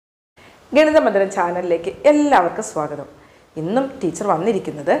ഗണിത മധുരം ചാനലിലേക്ക് എല്ലാവർക്കും സ്വാഗതം. ഇന്നും ടീച്ചർ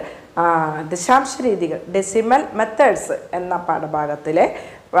വന്നിരിക്കുന്നത് ദശാംശ രീതികൾ ഡെസിമൽ മെത്തേഡ്സ് എന്ന പാഠഭാഗത്തിലെ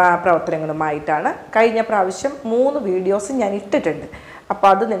പ്രവർത്തനങ്ങളുമായിട്ടാണ്. കഴിഞ്ഞ പ്രാവശ്യം 3 വീഡിയോസ് ഞാൻ ഇട്ടിട്ടുണ്ട്. അപ്പോൾ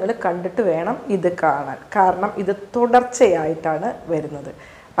അത് നിങ്ങൾ കണ്ടിട്ട് വേണം ഇത് കാണാൻ, കാരണം ഇത് തുടർച്ചയായിട്ടാണ് വരുന്നത്.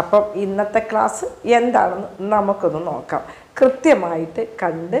 അപ്പം ഇന്നത്തെ ക്ലാസ് എന്താണെന്ന് നമുക്കൊന്ന് നോക്കാം. കൃത്യമായിട്ട്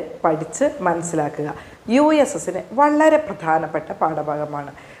കണ്ട് പഠിച്ച് മനസ്സിലാക്കുക. USSന് വളരെ പ്രധാനപ്പെട്ട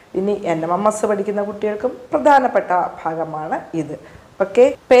പാഠഭാഗമാണ്. ഇനി NMMS പഠിക്കുന്ന കുട്ടികൾക്കും പ്രധാനപ്പെട്ട ഭാഗമാണ് ഇത്. ഓക്കെ,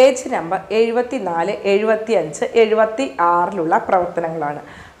 പേജ് നമ്പർ 74, 75, 76 പ്രവർത്തനങ്ങളാണ്.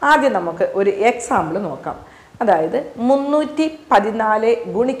 ആദ്യം നമുക്ക് ഒരു എക്സാമ്പിൾ നോക്കാം. അതായത് 314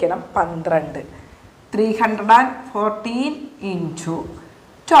 ഗുണിക്കണം 12, 314 ×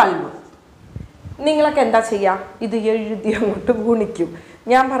 12. നിങ്ങളൊക്കെ എന്താ ചെയ്യുക? ഇത് എഴുതി അങ്ങോട്ട് ഗുണിക്കും.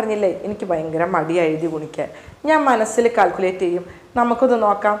 ഞാൻ പറഞ്ഞില്ലേ, എനിക്ക് ഭയങ്കര മടിയാണ് എഴുതി ഗുണിക്കാൻ. ഞാൻ മനസ്സിൽ കാൽക്കുലേറ്റ് ചെയ്യും. നമുക്കൊന്ന്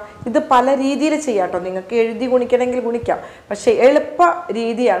നോക്കാം. ഇത് പല രീതിയിൽ ചെയ്യാം കേട്ടോ. നിങ്ങൾക്ക് എഴുതി ഗുണിക്കണമെങ്കിൽ ഗുണിക്കാം, പക്ഷേ എളുപ്പ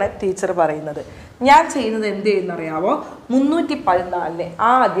രീതിയാണ് ടീച്ചർ പറയുന്നത്. ഞാൻ ചെയ്യുന്നത് എന്ത് ചെയ്യുന്നറിയാവോ? 314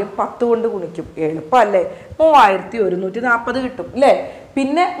 ആദ്യം 10 കൊണ്ട് ഗുണിക്കും. എളുപ്പമല്ലേ? 3140 കിട്ടും അല്ലേ?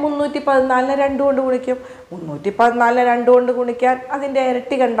 പിന്നെ 314 2 കൊണ്ട് ഗുണിക്കും. 314 2 കൊണ്ട് ഗുണിക്കാൻ അതിൻ്റെ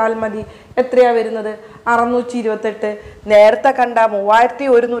ഇരട്ടി കണ്ടാൽ മതി. എത്രയാണ് വരുന്നത്? 628. നേരത്തെ കണ്ട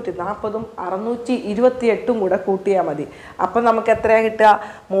 3140 628 കൂടെ കൂട്ടിയാൽ മതി. അപ്പം നമുക്ക് എത്രയാണ് കിട്ടുക?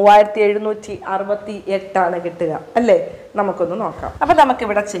 3768 കിട്ടുക അല്ലേ? നമുക്കൊന്ന് നോക്കാം. അപ്പം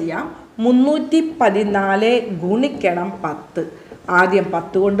നമുക്കിവിടെ ചെയ്യാം. 314 ഗുണിക്കണം 10. ആദ്യം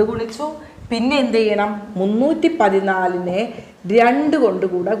 10 കൊണ്ട് ഗുണിച്ചു. പിന്നെ എന്ത് ചെയ്യണം? 314നെ 2 കൊണ്ട്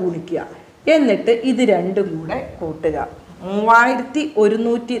കൂടെ ഗുണിക്കുക. എന്നിട്ട് ഇത് 2 കൂടെ കൂട്ടുക.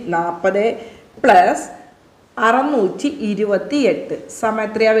 3140 പ്ലസ് 628 സമയം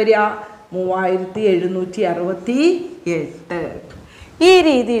എത്രയാ വരിക? 3768. ഈ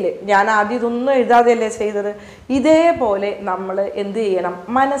രീതിയിൽ ഞാൻ ആദ്യം ഇതൊന്നും എഴുതാതെയല്ലേ ചെയ്തത്. ഇതേപോലെ നമ്മൾ എന്ത് ചെയ്യണം?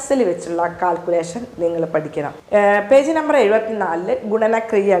 മനസ്സിൽ വെച്ചുള്ള കാൽക്കുലേഷൻ നിങ്ങൾ പഠിക്കണം. പേജ് നമ്പർ 74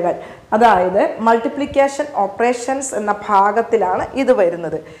 ഗുണനക്രിയകൾ, അതായത് മൾട്ടിപ്ലിക്കേഷൻ ഓപ്പറേഷൻസ് എന്ന ഭാഗത്തിലാണ് ഇത്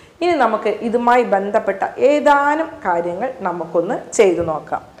വരുന്നത്. ഇനി നമുക്ക് ഇതുമായി ബന്ധപ്പെട്ട ഏതാനും കാര്യങ്ങൾ നമുക്കൊന്ന് ചെയ്തു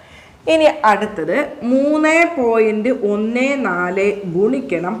നോക്കാം. ഇനി അടുത്തത് 3.14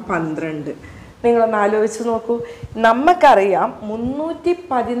 ഗുണിക്കണം 12. നിങ്ങളൊന്ന് ആലോചിച്ച് നോക്കൂ. നമുക്കറിയാം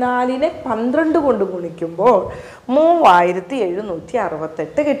 314നെ 12 കൊണ്ട് ഗുണിക്കുമ്പോൾ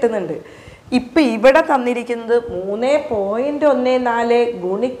 3768 കിട്ടുന്നുണ്ട്. ഇപ്പം ഇവിടെ തന്നിരിക്കുന്നത് 3.14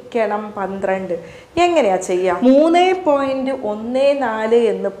 ഗുണിക്കണം 12. എങ്ങനെയാ ചെയ്യുക? 3.14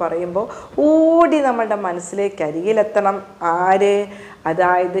 എന്ന് പറയുമ്പോൾ ഓടി നമ്മളുടെ മനസ്സിലേക്ക് അരികിലെത്തണം. ആര്?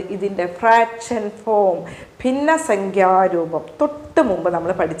 അതായത് ഇതിൻ്റെ ഫ്രാക്ഷൻ ഫോം, ഭിന്നസംഖ്യാരൂപം. തൊട്ട് മുമ്പ്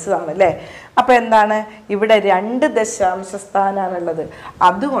നമ്മൾ പഠിച്ചതാണ് അല്ലേ? അപ്പോൾ എന്താണ്? ഇവിടെ 2 ദശാംശ സ്ഥാനമാണുള്ളത്.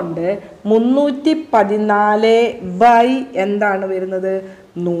 അതുകൊണ്ട് 314 എന്താണ് വരുന്നത്?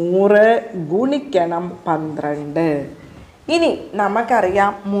 100 ഗുണിക്കണം 12. ഇനി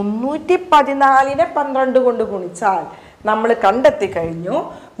നമുക്കറിയാം 314നെ 12 കൊണ്ട് ഗുണിച്ചാൽ നമ്മൾ കണ്ടെത്തി കഴിഞ്ഞു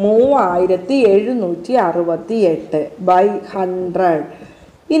 3768/100.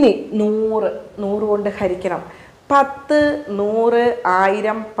 ഇനി 100 കൊണ്ട് ഹരിക്കണം. 10, 100,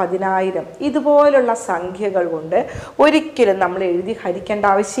 1000, 10000 ഇതുപോലുള്ള സംഖ്യകൾ കൊണ്ട് ഒരിക്കലും നമ്മൾ എഴുതി ഹരിക്കേണ്ട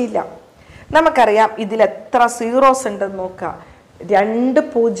ആവശ്യമില്ല. നമുക്കറിയാം ഇതിൽ എത്ര സീറോസ് ഉണ്ടെന്ന് നോക്കുക. 2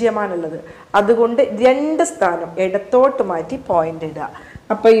 പൂജ്യമാണുള്ളത്. അതുകൊണ്ട് 2 സ്ഥാനം ഇടത്തോട്ട് മാറ്റി പോയിന്റ് ഇടുക.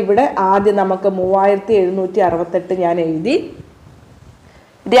 അപ്പോൾ ഇവിടെ ആദ്യം നമുക്ക് 3768 ഞാൻ എഴുതി.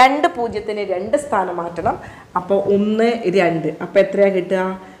 2 പൂജ്യത്തിന് 2 സ്ഥാനം മാറ്റണം. അപ്പോൾ 1, 2. അപ്പോൾ എത്രയാണ് കിട്ടുക?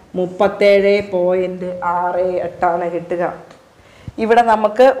 37.68 കിട്ടുക. ഇവിടെ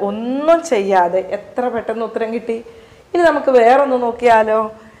നമുക്ക് ഒന്നും ചെയ്യാതെ എത്ര പെട്ടെന്ന് ഉത്തരം കിട്ടി. ഇനി നമുക്ക് വേറൊന്ന് നോക്കിയാലോ?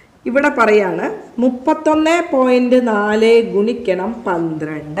 ഇവിടെ പറയാണ് 31.4 ഗുണിക്കണം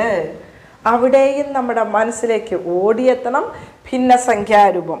 12. അവിടെയും നമ്മുടെ മനസ്സിലേക്ക് ഓടിയെത്തണം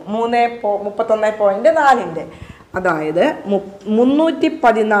ഭിന്നസംഖ്യാരൂപം 31.4. അതായത്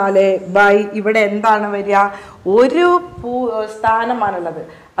 314 ഇവിടെ എന്താണ് വരിക? ഒരു സ്ഥാനമാണുള്ളത്.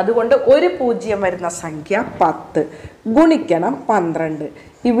 അതുകൊണ്ട് ഒരു പൂജ്യം വരുന്ന സംഖ്യ 10 ഗുണിക്കണം 12.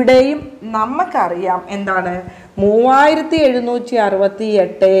 ഇവിടെയും നമുക്കറിയാം എന്താണ്?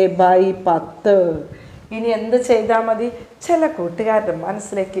 3768/10. ഇനി എന്ത് ചെയ്താൽ മതി? ചില കൂട്ടുകാരുടെ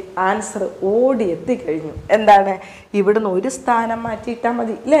മനസ്സിലേക്ക് ആൻസർ ഓടിയെത്തിക്കഴിഞ്ഞു. എന്താണ്? ഇവിടുന്ന് ഒരു സ്ഥാനം മാറ്റിയിട്ടാൽ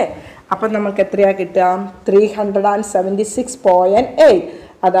മതി അല്ലേ? അപ്പം നമുക്ക് എത്രയാണ് കിട്ടുക? 376.8,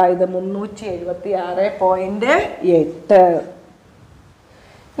 അതായത് 376.8.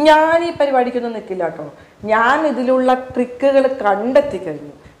 ഞാൻ ഈ പരിപാടിക്കൊന്നും നിൽക്കില്ല കേട്ടോ. ഞാൻ ഇതിലുള്ള ട്രിക്കുകൾ കണ്ടെത്തി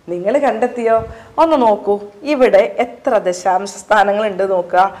കഴിഞ്ഞു. നിങ്ങൾ കണ്ടെത്തിയോ? ഒന്ന് നോക്കൂ. ഇവിടെ എത്ര ദശാംശ സ്ഥാനങ്ങളുണ്ട്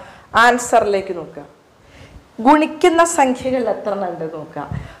നോക്കുക. ആൻസറിലേക്ക് നോക്കുക. ഗുണിക്കുന്ന സംഖ്യകൾ എത്ര എണ്ണം ഉണ്ട് നോക്കുക.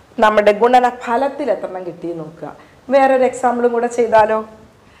 നമ്മുടെ ഗുണന ഫലത്തിൽ എത്ര എണ്ണം കിട്ടി നോക്കുക. വേറൊരു എക്സാമ്പിളും കൂടെ ചെയ്താലോ.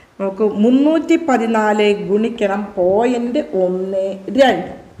 നോക്കൂ, 314 ഗുണിക്കണം 0.12.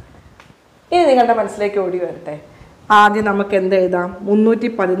 ഇനി നിങ്ങളുടെ മനസ്സിലേക്ക് ഓടി വരട്ടെ. ആദ്യം നമുക്ക് എന്ത് എഴുതാം?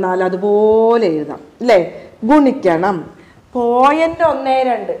 314 അതുപോലെ എഴുതാം അല്ലേ. ഗുണിക്കണം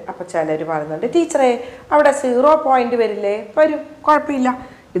 0.12. അപ്പം ചിലർ പറയുന്നുണ്ട്, ടീച്ചറെ അവിടെ 0 പോയിന്റ് വരില്ലേ? വരും, കുഴപ്പമില്ല.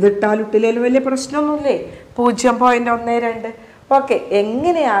 ഇതിട്ടാലിട്ടില്ലേലും വലിയ പ്രശ്നമൊന്നുമില്ലേ? 0.12. ഓക്കെ,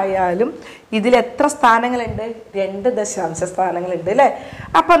 എങ്ങനെയായാലും ഇതിൽ എത്ര സ്ഥാനങ്ങളുണ്ട്? 2 ദശാംശ സ്ഥാനങ്ങളുണ്ട് അല്ലേ.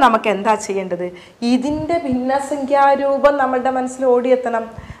 അപ്പം നമുക്ക് എന്താ ചെയ്യേണ്ടത്? ഇതിൻ്റെ ഭിന്നസംഖ്യാരൂപം നമ്മളുടെ മനസ്സിൽ ഓടിയെത്തണം.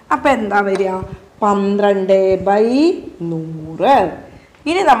 അപ്പം എന്താ വരിക? 12/100.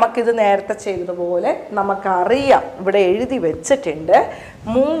 ഇനി നമുക്കിത് നേരത്തെ ചെയ്തതുപോലെ നമുക്കറിയാം, ഇവിടെ എഴുതി വെച്ചിട്ടുണ്ട്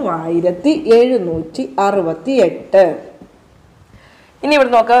 3768. ഇനി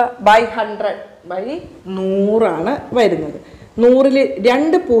ഇവിടെ നോക്ക്, ബൈ 100/100 വരുന്നത്. 100ൽ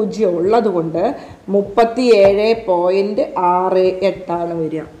 2 0 ഉള്ളത് കൊണ്ട് 37.68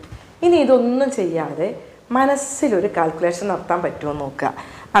 വരിക. ഇനി ഇതൊന്നും ചെയ്യാതെ മനസ്സിലൊരു കാൽക്കുലേഷൻ നടത്താൻ പറ്റുമോ നോക്കുക.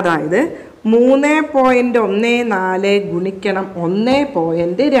 അതായത് 3.14 ഗുണിക്കണം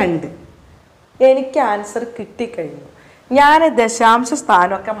 1.2. എനിക്ക് ആൻസർ കിട്ടിക്കഴിഞ്ഞു. ഞാൻ ദശാംശ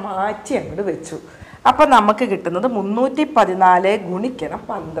സ്ഥാനമൊക്കെ മാറ്റി അങ്ങോട്ട് വെച്ചു. അപ്പം നമുക്ക് കിട്ടുന്നത് 314 ഗുണിക്കണം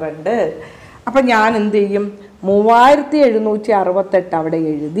 12. അപ്പം ഞാൻ എന്ത് ചെയ്യും? 3768 അവിടെ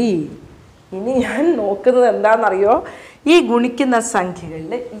എഴുതി. ഇനി ഞാൻ നോക്കുന്നത് എന്താണെന്നറിയോ? ഈ ഗുണിക്കുന്ന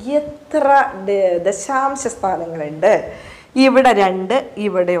സംഖ്യകളിൽ എത്ര ദശാംശ സ്ഥാനങ്ങളുണ്ട്? ഇവിടെ 2,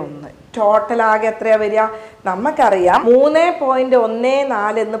 ഇവിടെ 1. ടോട്ടലാകെ എത്രയാണ് വരിക? നമുക്കറിയാം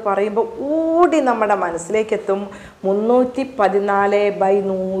 3.14 എന്ന് പറയുമ്പോൾ ഓടി നമ്മുടെ മനസ്സിലേക്ക് എത്തും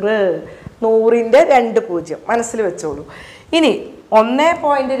 314/100. 100ൻ്റെ 2 0 മനസ്സിൽ വെച്ചോളൂ. ഇനി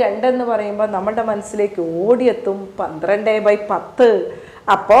 1.2 എന്ന് പറയുമ്പോൾ നമ്മുടെ മനസ്സിലേക്ക് ഓടിയെത്തും 12/10.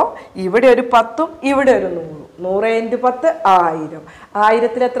 അപ്പോൾ ഇവിടെ ഒരു 10ഉം ഇവിടെ ഒരു 100. 100 × 10 1000.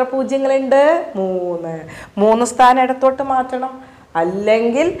 1000ൽ എത്ര പൂജ്യങ്ങളുണ്ട്? 3. 3 സ്ഥാനം ഇടത്തോട്ട് മാറ്റണം.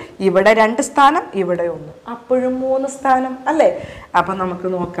 അല്ലെങ്കിൽ ഇവിടെ 2 സ്ഥാനം, ഇവിടെ 1, അപ്പോഴും 3 സ്ഥാനം അല്ലേ. അപ്പം നമുക്ക്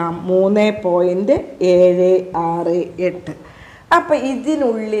നോക്കാം 3.768. അപ്പം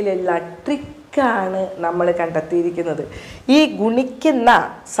ഇതിനുള്ളിലുള്ള ട്രിക്കാണ് നമ്മൾ കണ്ടെത്തിയിരിക്കുന്നത്. ഈ ഗുണിക്കുന്ന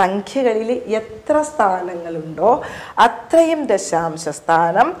സംഖ്യകളിൽ എത്ര സ്ഥാനങ്ങളുണ്ടോ അത്രയും ദശാംശ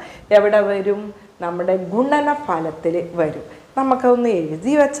സ്ഥാനം എവിടെ വരും? നമ്മുടെ ഗുണനഫലത്തിൽ വരും. നമുക്കൊന്ന്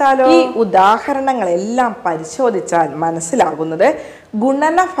എഴുതി വെച്ചാലോ. ഈ ഉദാഹരണങ്ങളെല്ലാം പരിശോധിച്ചാൽ മനസ്സിലാകുന്നത്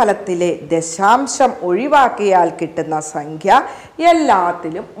ഗുണനഫലത്തിലെ ദശാംശം ഒഴിവാക്കിയാൽ കിട്ടുന്ന സംഖ്യ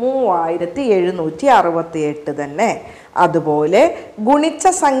എല്ലാത്തിലും 3768 തന്നെ. അതുപോലെ ഗുണിച്ച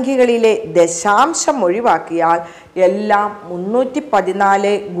സംഖ്യകളിലെ ദശാംശം ഒഴിവാക്കിയാൽ എല്ലാം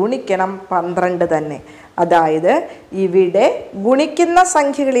 314 ഗുണിക്കണം 12 തന്നെ. അതായത് ഇവിടെ ഗുണിക്കുന്ന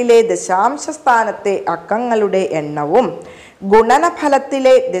സംഖ്യകളിലെ ദശാംശ സ്ഥാനത്തെ അക്കങ്ങളുടെ എണ്ണവും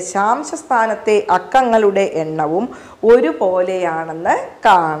ഗുണനഫലത്തിലെ ദശാംശ സ്ഥാനത്തെ അക്കങ്ങളുടെ എണ്ണവും ഒരുപോലെയാണെന്ന്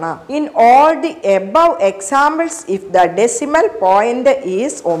കാണാം. In all the above examples, if the decimal point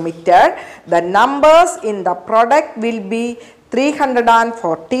is omitted, the numbers in the product will be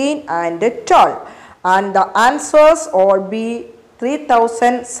 314 and 12, and the answers all be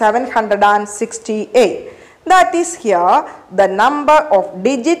 3768. That is here the number of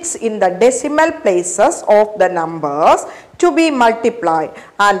digits in the decimal places of the numbers to be multiplied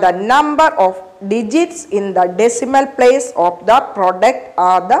and the number of digits in the decimal place of the product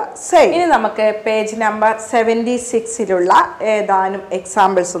are the same. ഇനി നമുക്ക് page number 76ലുള്ള ഏതാനും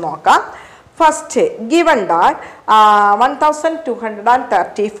examples നോക്കാം. First, given that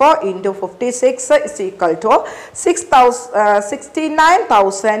 1234 into 56 is equal to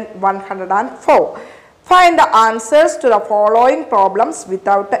 69,104. Find the answers to the following problems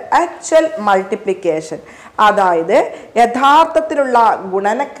without actual multiplication. അതായത് യഥാർത്ഥത്തിലുള്ള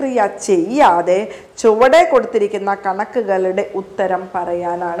ഗുണനക്രിയ ചെയ്യാതെ ചുവടെ കൊടുത്തിരിക്കുന്ന കണക്കുകളുടെ ഉത്തരം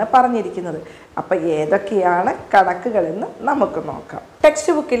പറയാനാണ് പറഞ്ഞിരിക്കുന്നത്. അപ്പം ഏതൊക്കെയാണ് കണക്കുകളെന്ന് നമുക്ക് നോക്കാം.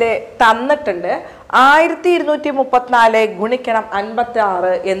 ടെക്സ്റ്റ് ബുക്കിൽ തന്നിട്ടുണ്ട് 1234 ഗുണിക്കണം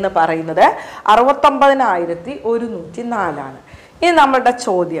 56 എന്ന് പറയുന്നത് 69,104. ഇനി നമ്മളുടെ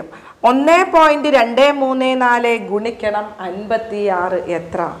ചോദ്യം 1.234 ഗുണിക്കണം 56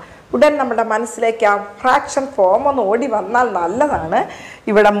 എത്ര? ഉടൻ നമ്മുടെ മനസ്സിലേക്ക് ആ ഫ്രാക്ഷൻ ഫോം ഒന്ന് ഓടി വന്നാൽ നല്ലതാണ്.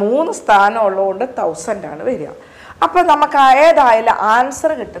 ഇവിടെ 3 സ്ഥാനം ഉള്ളതുകൊണ്ട് 1000 വരിക. അപ്പോൾ നമുക്ക് ഏതായാലും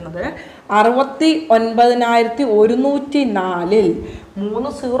ആൻസർ കിട്ടുന്നത് 69,104. 3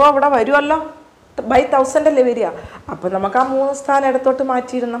 0 ഇവിടെ വരുമല്ലോ. ബൈ 1000 അല്ലേ വരിക. അപ്പോൾ നമുക്ക് ആ 3 സ്ഥാനം ഇടത്തോട്ട്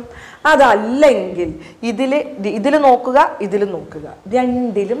മാറ്റിയിടണം. അതല്ലെങ്കിൽ ഇതിൽ നോക്കുക, ഇതിൽ നോക്കുക,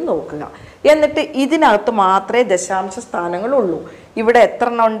 രണ്ടിലും നോക്കുക. എന്നിട്ട് ഇതിനകത്ത് മാത്രമേ ദശാംശ സ്ഥാനങ്ങളുള്ളൂ. ഇവിടെ എത്ര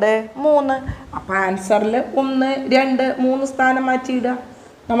എണ്ണം ഉണ്ട്? 3. അപ്പോൾ ആൻസറിൽ 1, 2, 3 സ്ഥാനം മാറ്റിയിടുക.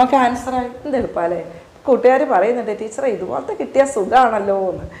 നമുക്ക് ആൻസറായി. എന്തെളുപ്പല്ലേ? കൂട്ടുകാർ പറയുന്നുണ്ട് ടീച്ചറെ ഇതുപോലത്തെ കിട്ടിയ സുഖമാണല്ലോ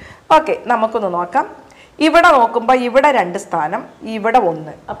എന്ന്. ഓക്കെ, നമുക്കൊന്ന് നോക്കാം. ഇവിടെ നോക്കുമ്പോൾ ഇവിടെ 2 സ്ഥാനം, ഇവിടെ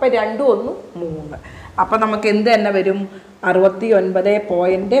 1. അപ്പം 2, 1, 3. അപ്പം നമുക്ക് എന്ത് തന്നെ വരും?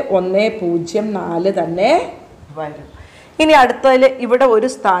 69.104 തന്നെ വരും. ഇനി അടുത്തതിൽ ഇവിടെ 1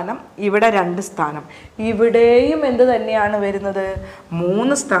 സ്ഥാനം, ഇവിടെ 2 സ്ഥാനം. ഇവിടെയും എന്ത് തന്നെയാണ് വരുന്നത്?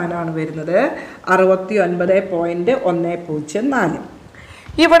 3 സ്ഥാനമാണ് വരുന്നത്. 69.104.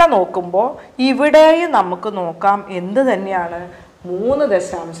 ഇവിടെ നോക്കുമ്പോൾ ഇവിടെയും നമുക്ക് നോക്കാം എന്ത് തന്നെയാണ്? 3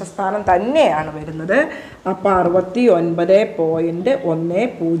 ദശാംശ സ്ഥാനം തന്നെയാണ് വരുന്നത്. അപ്പോൾ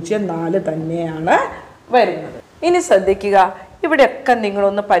 69.104 തന്നെയാണ് വരുന്നത്. ഇനി ശ്രദ്ധിക്കുക, ഇവിടെയൊക്കെ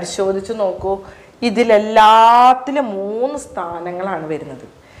നിങ്ങളൊന്ന് പരിശോധിച്ച് നോക്കൂ. ഇതിലെല്ലാത്തിലും 3 സ്ഥാനങ്ങളാണ് വരുന്നത്.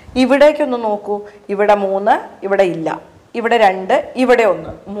 ഇവിടേക്കൊന്ന് നോക്കൂ. ഇവിടെ 3, ഇവിടെ ഇല്ല. ഇവിടെ 2, ഇവിടെ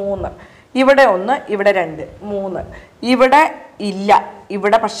 1, 3. ഇവിടെ 1, ഇവിടെ 2, 3. ഇവിടെ ഇല്ല,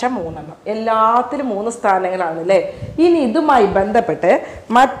 ഇവിടെ പക്ഷെ 3 എണ്ണം. എല്ലാത്തിലും 3 സ്ഥാനങ്ങളാണ് അല്ലേ? ഇനി ഇതുമായി ബന്ധപ്പെട്ട്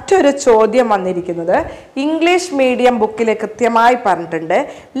മറ്റൊരു ചോദ്യം വന്നിരിക്കുന്നത് ഇംഗ്ലീഷ് മീഡിയം ബുക്കിൽ കൃത്യമായി പറഞ്ഞിട്ടുണ്ട്.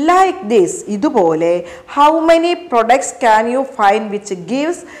 ലൈക്ക് ദിസ്, ഇതുപോലെ how many products can you find which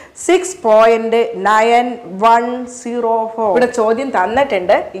gives 6.9104. ഇവിടെ ചോദ്യം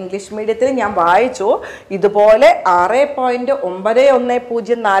തന്നിട്ടുണ്ട്. ഇംഗ്ലീഷ് മീഡിയത്തിൽ ഞാൻ വായിച്ചു. ഇതുപോലെ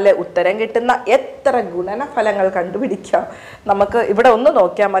 6.9104 ഉത്തരം കിട്ടുന്ന എത്ര ഗുണനഫലങ്ങൾ കണ്ടുപിടിക്കാം. നമുക്ക് ഇവിടെ ഒന്ന്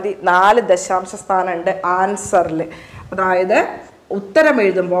നോക്കിയാൽ മതി. 4 ദശാംശ സ്ഥാനമുണ്ട് ആൻസറിൽ. അതായത് ഉത്തരം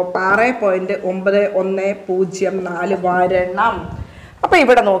എഴുതുമ്പോൾ 6.9104 വരണം. അപ്പം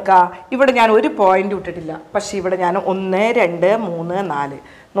ഇവിടെ നോക്കാം. ഇവിടെ ഞാൻ ഒരു പോയിന്റ് ഇട്ടിട്ടില്ല. പക്ഷെ ഇവിടെ ഞാൻ 1, 2, 3, 4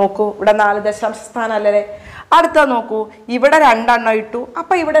 നോക്കൂ. ഇവിടെ 4 ദശാംശ സ്ഥാനം അല്ലേ? അടുത്ത നോക്കൂ. ഇവിടെ 2 എണ്ണം ഇട്ടു.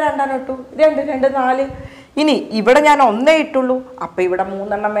 അപ്പം ഇവിടെ 2 എണ്ണം ഇട്ടു. 2, 2, 4. ഇനി ഇവിടെ ഞാൻ 1 ഇട്ടുള്ളൂ. അപ്പം ഇവിടെ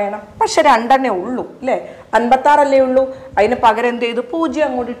 3 എണ്ണം വേണം. പക്ഷെ 2 എണ്ണേ ഉള്ളൂ അല്ലേ? 56 അല്ലേ ഉള്ളൂ. അതിന് പകരം എന്ത് ചെയ്തു? 0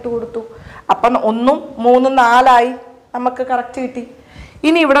 അങ്ങോട്ട് ഇട്ട് കൊടുത്തു. അപ്പം 1, 3, 4 നമുക്ക് കറക്റ്റ് കിട്ടി.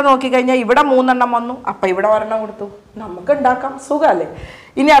 ഇനി ഇവിടെ നോക്കിക്കഴിഞ്ഞാൽ ഇവിടെ 3 എണ്ണം വന്നു. അപ്പം ഇവിടെ 1 എണ്ണം കൊടുത്തു. നമുക്ക് ഉണ്ടാക്കാം. സുഖമല്ലേ?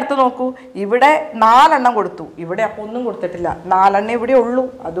 ഇനി അടുത്ത് നോക്കൂ. ഇവിടെ 4 എണ്ണം കൊടുത്തു. ഇവിടെ അപ്പം ഒന്നും കൊടുത്തിട്ടില്ല. 4 എണ്ണം ഇവിടെ ഉള്ളൂ.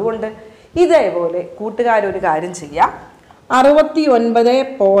 അതുകൊണ്ട് ഇതേപോലെ കൂട്ടുകാരൊരു കാര്യം ചെയ്യാം.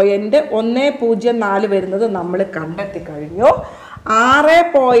 69.104 വരുന്നത് നമ്മൾ കണ്ടെത്തി കഴിഞ്ഞു.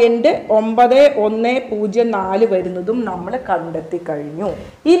 6.9104 വരുന്നതും നമ്മൾ കണ്ടെത്തി കഴിഞ്ഞു.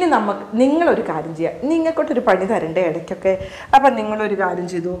 ഇനി നിങ്ങളൊരു കാര്യം ചെയ്യുക. നിങ്ങൾക്കൊട്ടൊരു പണി തരണ്ടേ ഇടയ്ക്കൊക്കെ. അപ്പം നിങ്ങളൊരു കാര്യം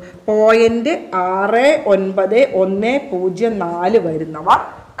ചെയ്തു. 0.6904 വരുന്നവ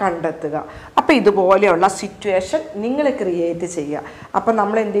കണ്ടെത്തുക. അപ്പം ഇതുപോലെയുള്ള സിറ്റുവേഷൻ നിങ്ങൾ ക്രിയേറ്റ് ചെയ്യുക. അപ്പം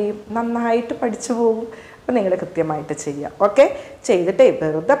നമ്മൾ എന്ത് ചെയ്യും? നന്നായിട്ട് പഠിച്ചു പോകും. അപ്പം നിങ്ങൾ കൃത്യമായിട്ട് ചെയ്യുക. ഓക്കെ, ചെയ്തിട്ട്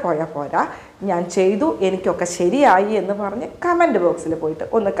വെറുതെ പോയാൽ പോരാ. ഞാൻ ചെയ്തു, എനിക്കൊക്കെ ശരിയായി എന്ന് പറഞ്ഞ് കമൻറ്റ് ബോക്സിൽ പോയിട്ട്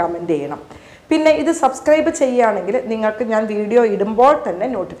ഒന്ന് കമൻറ്റ് ചെയ്യണം. പിന്നെ ഇത് സബ്സ്ക്രൈബ് ചെയ്യുകയാണെങ്കിൽ നിങ്ങൾക്ക് ഞാൻ വീഡിയോ ഇടുമ്പോൾ തന്നെ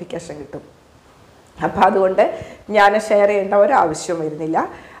നോട്ടിഫിക്കേഷൻ കിട്ടും. അപ്പോൾ അതുകൊണ്ട് ഞാൻ ഷെയർ ചെയ്യേണ്ട ഒരു ആവശ്യം വരുന്നില്ല.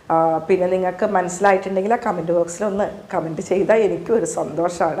 പിന്നെ നിങ്ങൾക്ക് മനസ്സിലായിട്ടുണ്ടെങ്കിൽ ആ കമൻറ്റ് ബോക്സിൽ ഒന്ന് കമൻറ്റ് ചെയ്താൽ എനിക്കും ഒരു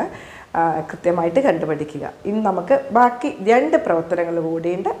സന്തോഷമാണ്. കൃത്യമായിട്ട് കണ്ടുപിടിക്കുക. ഇനി നമുക്ക് ബാക്കി 2 പ്രവർത്തനങ്ങൾ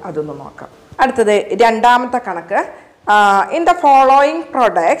കൂടിയുണ്ട്. അതൊന്ന് നോക്കാം. അടുത്തത് രണ്ടാമത്തെ കണക്ക്. In the following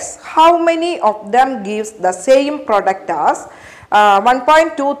products how many of them gives the same product as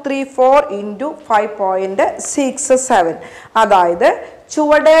 1.234 × 5.67. അതായത്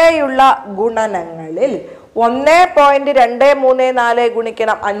ചുവടെയുള്ള ഗുണനങ്ങളിൽ 1.234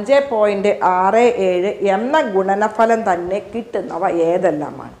 ഗുണിക്കണം 5.67 എന്ന ഗുണനഫലം തന്നെ കിട്ടുന്നവ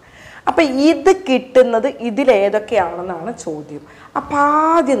ഏതെല്ലാമാണ്? അപ്പം ഇത് കിട്ടുന്നത് ഇതിലേതൊക്കെയാണെന്നാണ് ചോദ്യം. അപ്പം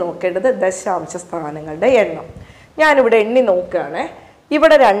ആദ്യം നോക്കേണ്ടത് ദശാംശ സ്ഥാനങ്ങളുടെ എണ്ണം. ഞാനിവിടെ എണ്ണി നോക്കുകയാണേ.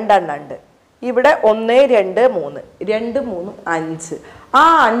 ഇവിടെ 2 എണ്ണം ഉണ്ട്. ഇവിടെ 1, 2, 3, 2, 3, 5. ആ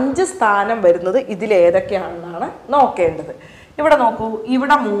 5 സ്ഥാനം വരുന്നത് ഇതിലേതൊക്കെയാണെന്നാണ് നോക്കേണ്ടത്. ഇവിടെ നോക്കൂ.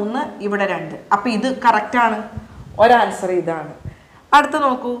 ഇവിടെ 3, ഇവിടെ 2. അപ്പം ഇത് കറക്റ്റാണ്. ഒരാൻസർ ഇതാണ്. അടുത്ത്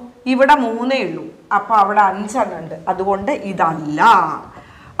നോക്കൂ. ഇവിടെ 3 ഉള്ളൂ. അപ്പോൾ അവിടെ 5 എണ്ണം ഉണ്ട്. അതുകൊണ്ട് ഇതല്ല.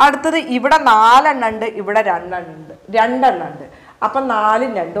 അടുത്തത് ഇവിടെ 4 എണ്ണം ഉണ്ട്. ഇവിടെ 2 എണ്ണം ഉണ്ട്. 2 എണ്ണം ഉണ്ട്. അപ്പം 4,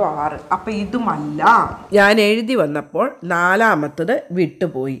 2, 6. അപ്പം ഇതുമല്ല. ഞാൻ എഴുതി വന്നപ്പോൾ 4ാമത്തത്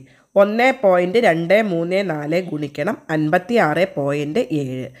വിട്ടുപോയി. 1.234 ഗുണിക്കണം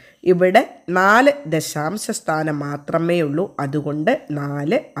 56.7. ഇവിടെ 4 ദശാംശ സ്ഥാനം മാത്രമേ ഉള്ളൂ. അതുകൊണ്ട്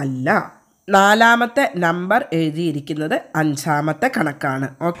 4 അല്ല. 4ാമത്തെ നമ്പർ എഴുതിയിരിക്കുന്നത് 5ാമത്തെ കണക്കാണ്.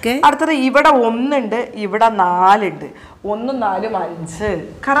 ഓക്കെ, അടുത്തത് ഇവിടെ 1 ഉണ്ട്. ഇവിടെ 4 ഉണ്ട്. 1, 4, 5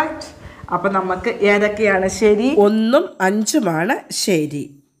 കറക്റ്റ്. അപ്പം നമുക്ക് ഏതൊക്കെയാണ് ശരി? 1ഉം 5ഉമാണ് ശരി.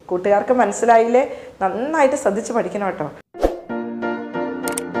 കൂട്ടുകാർക്ക് മനസ്സിലായില്ലേ? നന്നായിട്ട് ശ്രദ്ധിച്ച് പഠിക്കണം കേട്ടോ.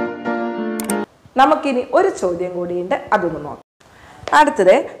 നമുക്കിനി ഒരു ചോദ്യം കൂടിയുണ്ട്, അതൊന്ന് നോക്കാം.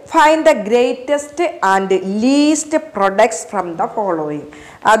 അടുത്തത്, find the greatest and least products from the following.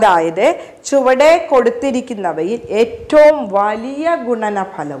 അതായത് ചുവടെ കൊടുത്തിരിക്കുന്നവയിൽ ഏറ്റവും വലിയ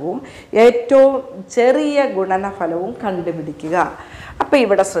ഗുണനഫലവും ഏറ്റവും ചെറിയ ഗുണനഫലവും കണ്ടുപിടിക്കുക. അപ്പോൾ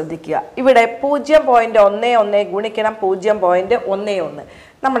ഇവിടെ ശ്രദ്ധിക്കുക, ഇവിടെ 0.11 ഗുണിക്കണം 0.11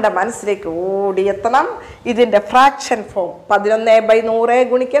 നമ്മുടെ മനസ്സിലേക്ക് ഓടിയെത്തണം. ഇതിൻ്റെ ഫ്രാക്ഷൻ ഫോം 11/100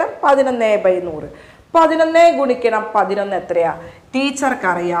 ഗുണിക്കണം 11/100. 11 ഗുണിക്കണം 11 എത്രയാ?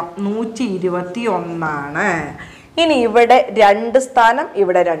 ടീച്ചർക്കറിയാം 121. ഇനി ഇവിടെ 2 സ്ഥാനം,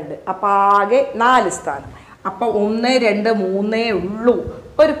 ഇവിടെ 2, അപ്പം ആകെ 4 സ്ഥാനം. അപ്പം 1, 2, 3 ഉള്ളൂ.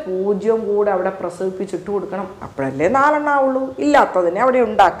 ഒരു 0 കൂടെ അവിടെ പ്രസവിപ്പിച്ചിട്ട് കൊടുക്കണം, അപ്പോഴല്ലേ 4 ആവുള്ളൂ. ഇല്ലാത്തതിനെ അവിടെ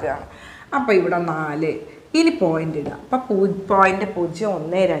ഉണ്ടാക്കുകയാണ്. അപ്പം ഇവിടെ 4. ഇനി പോയിന്റ് ഇടാം. അപ്പം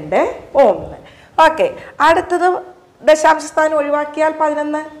 0.0121. ഓക്കെ. അടുത്തത് ദശാംശസ്ഥാനം ഒഴിവാക്കിയാൽ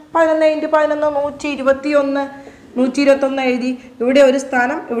 11. 11 × 11 121. 121 എഴുതി. ഇവിടെ ഒരു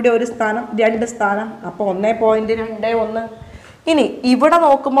സ്ഥാനം, ഇവിടെ ഒരു സ്ഥാനം, 2 സ്ഥാനം. അപ്പോൾ 1.21. ഇനി ഇവിടെ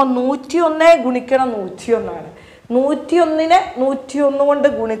നോക്കുമ്പോൾ 101 ഗുണിക്കണം 101. 101നെ 101 കൊണ്ട്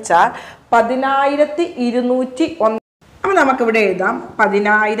ഗുണിച്ചാൽ 10,201. അപ്പോൾ നമുക്കിവിടെ എഴുതാം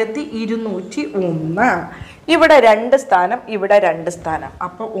 10,201. ഇവിടെ 2 സ്ഥാനം, ഇവിടെ 2 സ്ഥാനം.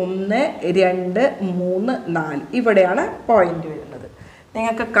 അപ്പോൾ 1, 2, 3, 4 ഇവിടെയാണ് പോയിന്റ് വരുന്നത്.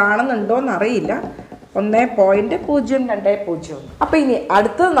 നിങ്ങൾക്ക് കാണുന്നുണ്ടോയെന്നറിയില്ല. 1.020. അപ്പോൾ ഇനി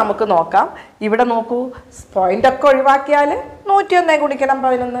അടുത്തത് നമുക്ക് നോക്കാം. ഇവിടെ നോക്കൂ, പോയിൻ്റൊക്കെ ഒഴിവാക്കിയാൽ 101 ഗുണിക്കണം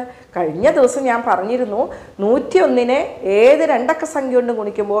 11. കഴിഞ്ഞ ദിവസം ഞാൻ പറഞ്ഞിരുന്നു 101നെ ഏത് 2 അക്ക സംഖ്യ കൊണ്ട്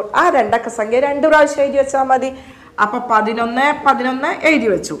ഗുണിക്കുമ്പോൾ ആ 2 അക്ക സംഖ്യ 2 പ്രാവശ്യം എഴുതി വെച്ചാൽ മതി. അപ്പം 11 എഴുതി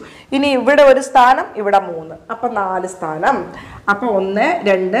വെച്ചു. ഇനി ഇവിടെ ഒരു സ്ഥാനം, ഇവിടെ 3, അപ്പം 4 സ്ഥാനം. അപ്പം 1,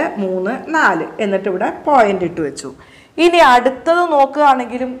 2, 3, 4 എന്നിട്ട് ഇവിടെ പോയിന്റ് ഇട്ട് വെച്ചു. ഇനി അടുത്തത്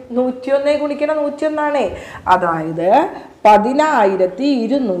നോക്കുകയാണെങ്കിലും 101 ഗുണിക്കണം 101. അതായത്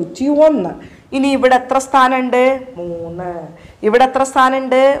 10,201. ഇനി ഇവിടെ എത്ര സ്ഥാനമുണ്ട്? 3. ഇവിടെ എത്ര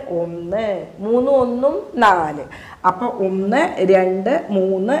സ്ഥാനമുണ്ട്? 1. 3, 1, 4. അപ്പം 1, 2,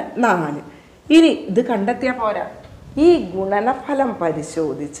 3, 4. ഇനി ഇത് കണ്ടെത്തിയാൽ പോരാ. ഈ ഗുണനഫലം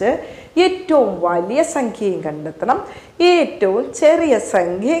പരിശോധിച്ച് ഏറ്റവും വലിയ സംഖ്യയും കണ്ടെത്തണം, ഏറ്റവും ചെറിയ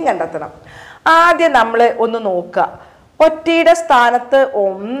സംഖ്യയും കണ്ടെത്തണം. ആദ്യം നമ്മൾ ഒന്ന് നോക്കുക. ഒറ്റയുടെ സ്ഥാനത്ത്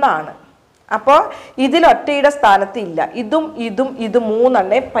 1 അപ്പോൾ ഇതിൽ ഒറ്റയുടെ സ്ഥാനത്ത് ഇല്ല. ഇതും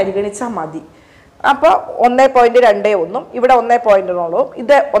 3 പരിഗണിച്ചാൽ മതി. അപ്പോൾ 1.21 ഇവിടെ 1.0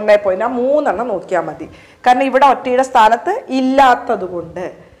 ഇത് 1. 3 നോക്കിയാൽ മതി. കാരണം ഇവിടെ ഒറ്റയുടെ സ്ഥാനത്ത് ഇല്ലാത്തത് കൊണ്ട്.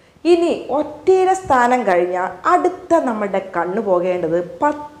 ഇനി ഒറ്റയുടെ സ്ഥാനം കഴിഞ്ഞാൽ അടുത്ത നമ്മുടെ കണ്ണു പോകേണ്ടത്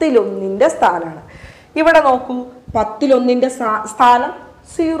 10-1 സ്ഥാനമാണ്. ഇവിടെ നോക്കൂ, 10-1 സ്ഥാനം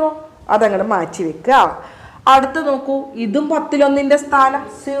 0, അതങ്ങോട്ട് മാറ്റി വെക്കുക. അടുത്ത് നോക്കൂ, ഇതും 10-1 സ്ഥാനം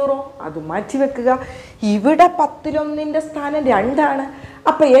 0, അത് മാറ്റി വെക്കുക. ഇവിടെ 10-1 സ്ഥാനം 2.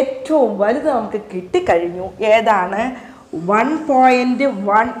 അപ്പം ഏറ്റവും വലുത് നമുക്ക് കിട്ടിക്കഴിഞ്ഞു. ഏതാണ്? 1.1 ×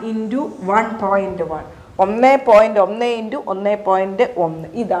 1.1. 1.1 × 1.1.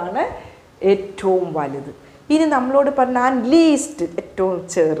 ഇതാണ് ഏറ്റവും വലുത്. ഇനി നമ്മളോട് പറഞ്ഞാൽ ലീസ്റ്റ് ഏറ്റവും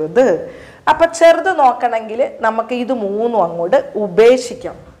ചെറുത്. അപ്പം ചെറുത് നോക്കണമെങ്കിൽ നമുക്ക് ഇത് 3 അങ്ങോട്ട്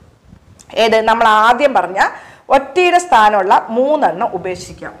ഉപേക്ഷിക്കാം. ഏത്? നമ്മൾ ആദ്യം പറഞ്ഞ ഒറ്റയുടെ സ്ഥാനമുള്ള 3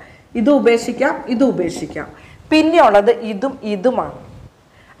 ഉപേക്ഷിക്കാം. ഇത് ഉപേക്ഷിക്കാം, ഇത് ഉപേക്ഷിക്കാം. പിന്നെ ഉള്ളത് ഇതുമാണ്.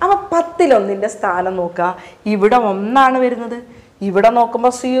 അപ്പം 10-1 സ്ഥാനം നോക്കുക. ഇവിടെ 1 വരുന്നത്. ഇവിടെ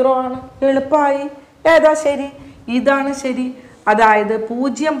നോക്കുമ്പോൾ 0 ആണ്. എളുപ്പമായി. ഏതാ ശരി? ഇതാണ് ശരി. അതായത്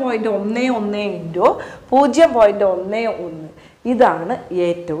 0.11 × 0.11. ഇതാണ്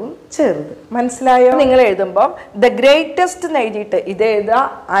ഏറ്റവും ചെറുത്. മനസ്സിലായോ? നിങ്ങൾ എഴുതുമ്പം ദ ഗ്രേറ്റസ്റ്റ് എന്ന് എഴുതിയിട്ട് ഇത് എഴുതുക,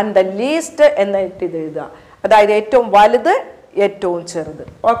 ആൻഡ് ദ ലീസ്റ്റ് എന്നിട്ട് ഇത് എഴുതുക. അതായത് ഏറ്റവും വലുത്, ഏറ്റവും ചെറുത്.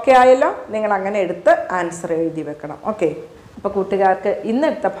 ഓക്കെ ആയല്ലോ? നിങ്ങൾ അങ്ങനെ എടുത്ത് ആൻസർ എഴുതി വെക്കണം. ഓക്കെ. അപ്പോൾ കൂട്ടുകാർക്ക്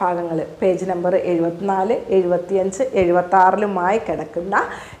ഇന്നെടുത്ത ഭാഗങ്ങൾ പേജ് നമ്പർ 74, 75, 76 കിടക്കുന്ന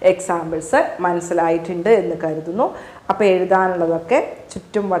എക്സാമ്പിൾസ് മനസ്സിലായിട്ടുണ്ട് എന്ന് കരുതുന്നു. അപ്പോൾ എഴുതാനുള്ളതൊക്കെ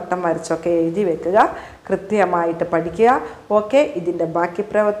ചുറ്റും വട്ടം വരച്ചൊക്കെ എഴുതി വെക്കുക, കൃത്യമായിട്ട് പഠിക്കുക. ഓക്കെ. ഇതിൻ്റെ ബാക്കി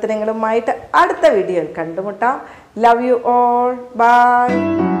പ്രവർത്തനങ്ങളുമായിട്ട് അടുത്ത വീഡിയോയിൽ കണ്ടുമുട്ടാം. Love you all. ബൈ.